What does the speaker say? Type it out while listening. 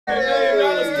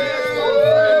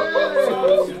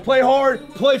Play hard,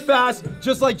 play fast,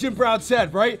 just like Jim Brown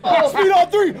said, right? Speed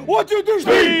on 3, 1, 2, 3,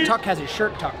 speed! Tuck has his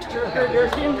shirt tucked.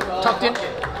 Tucked in,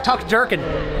 tuck jerkin.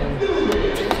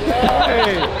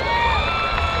 Hey.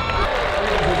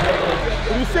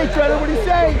 What do you say, Treader? What do you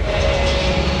say?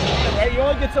 Right, you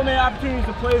only get so many opportunities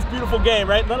to play this beautiful game,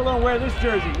 right? Let alone wear this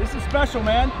jersey. This is special,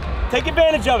 man. Take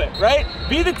advantage of it, right?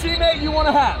 Be the teammate you want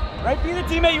to have, right? Be the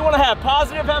teammate you want to have.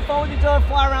 Positive, have fun with each other,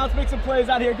 fly around, let's make some plays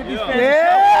out here, get these fans.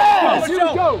 Yes! Here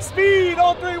we go. Speed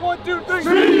on 3, 1, 2, 3.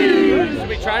 Speed! Should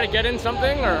we try to get in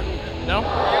something or no?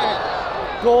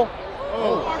 Goal.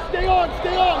 Oh. Stay on, man.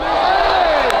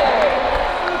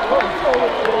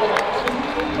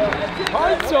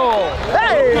 Hansel.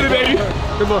 Hey! Good, baby.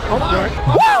 Good look. Woo!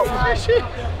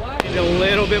 Need a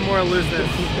little bit more looseness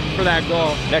for that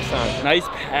goal. Next time. Nice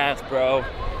pass, bro.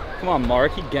 Come on,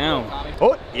 Mark, keep down.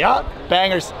 Oh, yeah.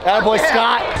 Bangers. Attaboy,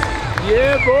 Scott.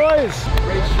 Yeah, boys.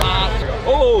 Great shot.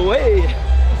 Oh, hey.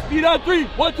 Speed on 3,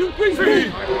 1, 2, 3,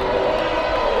 speed.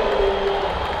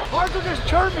 Hansel just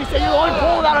chirped me, saying you only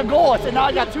pulled out a goal. I said, no,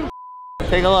 I got 2.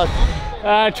 Take a look.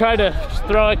 I tried to just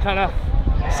throw it kind of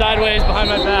sideways behind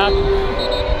my back.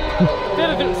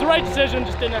 It was the right decision,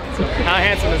 just didn't have to. How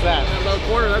handsome is that? About a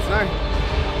quarter, that's nice.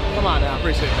 Come on now.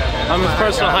 Appreciate that, man. I'm his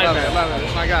personal hype man. Love it.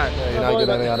 That's my guy. Yeah, you're not getting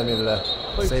anything out of me today.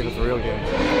 Save it for real games.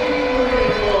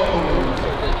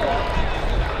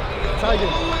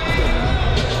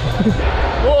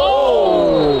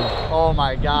 Whoa! Oh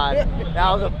my God.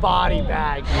 That was a body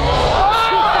bag.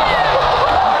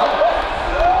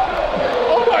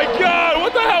 Oh my God,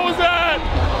 what the hell was that?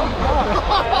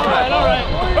 All right.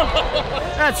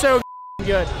 That's so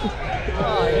good.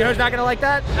 You know who's not gonna like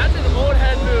that? That's an old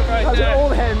head move right there. That's an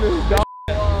old head move, dog.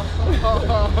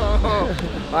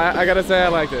 I gotta say I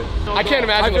liked it. I can't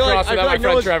imagine Lacrosse without my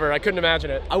friend Trevor. I couldn't imagine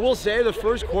it. I will say the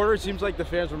first quarter, it seems like the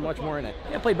fans were much more in it.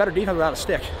 I played better defense without a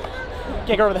stick.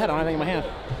 Can't go over the head, I don't have anything in my hand.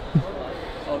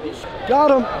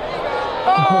 Got him.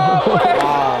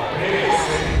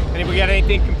 Anybody got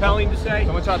anything compelling to say?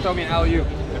 Someone tried to throw me an alley-oop.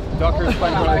 Ducker's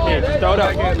playing for the cage. Throw it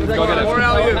up. Go get it. More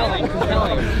alley-oop.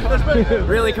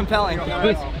 Really compelling.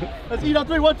 Let's eat on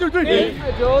 3, 1, 2, 3.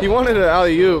 He wanted an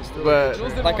alley-oop, but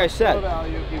Like I said,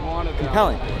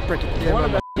 compelling.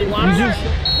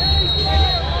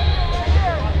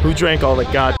 Who drank all the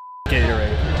god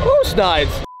Gatorade? Who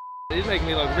snides? He's making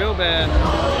me look real bad.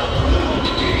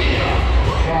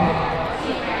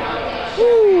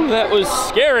 Ooh, that was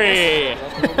scary.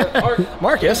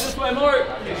 Marcus. How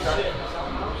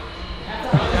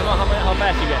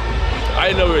fast you get? I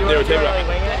didn't know they were taping.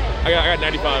 I got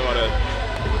 95 on it.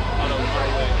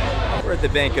 We're at the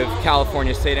bank of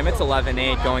California Stadium. It's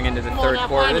 11-8 going into the third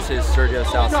quarter. This is Sergio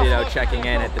Salcido checking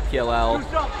in at the PLL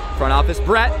front office.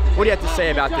 Brett, what do you have to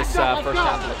say about this first half of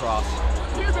Lacrosse?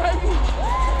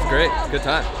 it's great. Good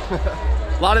time.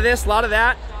 A lot of this, a lot of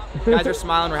that. Guys are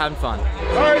smiling, we're having fun. All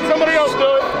right, somebody else do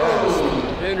it.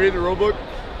 Didn't read the rule book.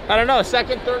 I don't know,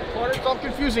 second, third quarter, it's all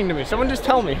confusing to me. Someone just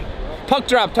tell me. Puck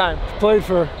drop time. Played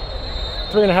for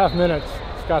 3.5 minutes.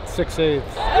 It's got 6 saves.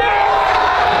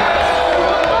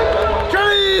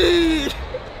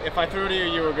 If I threw to you,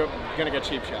 you were gonna get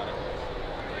cheap shot.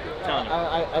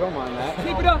 I don't mind that.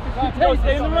 Keep it up. Hey,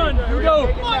 stay in the run. Here we go.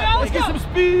 Come on, Alex. Let's get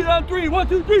some speed on 3, 1,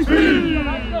 2, 3, speed!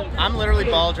 I'm literally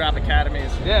Ball Drop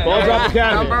Academies. Yeah. Ball Drop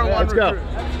Academy. Number one Let's go.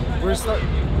 Where's the...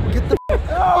 Get the...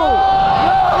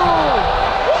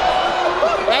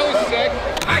 That was sick.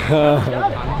 Go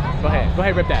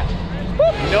ahead, rip that.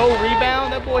 No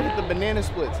rebound. That boy hit the banana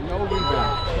splits. No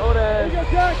rebound.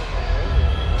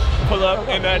 Pull up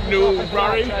in that new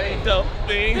Rari dope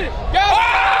thing.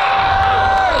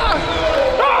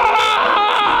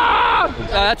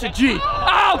 That's a G.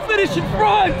 Oh, finish in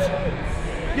front.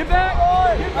 Get back.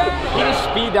 Get back. He just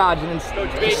speed dodged and then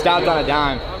stopped on a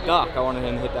dime. Duck, I wanted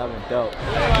him to hit that one. Dope.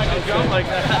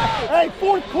 Hey,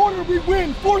 fourth quarter we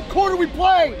win. Fourth quarter we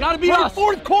play. Gotta be us.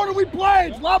 Fourth quarter we play.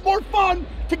 It's a lot more fun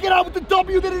to get out with the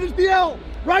W than it is the L.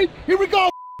 Right? Here we go.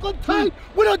 Tight.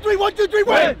 Win on 3, 1, 2, 3,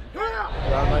 win. Get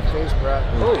out of my face, Brett.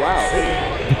 Oh, wow.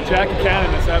 Jack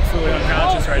Cannon is absolutely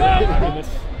unconscious right now. I mean, this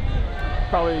is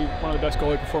probably one of the best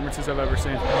goalie performances I've ever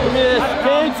seen.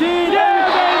 KT, yeah,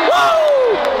 baby. Woo!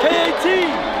 KT.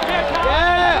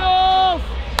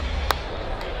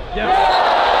 Yeah.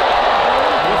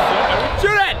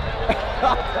 Shoot it.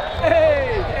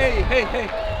 Hey.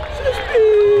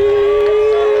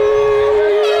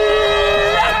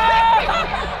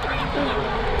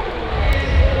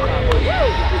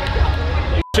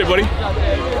 Shit, buddy.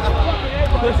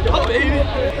 Let's go, baby.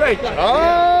 Great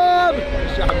job.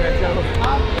 Good job,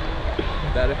 man.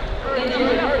 Better.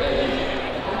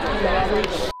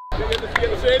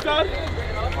 right, Todd?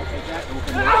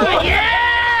 Yeah!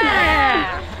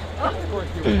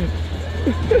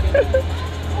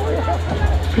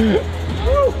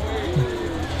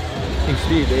 King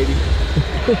speed, baby.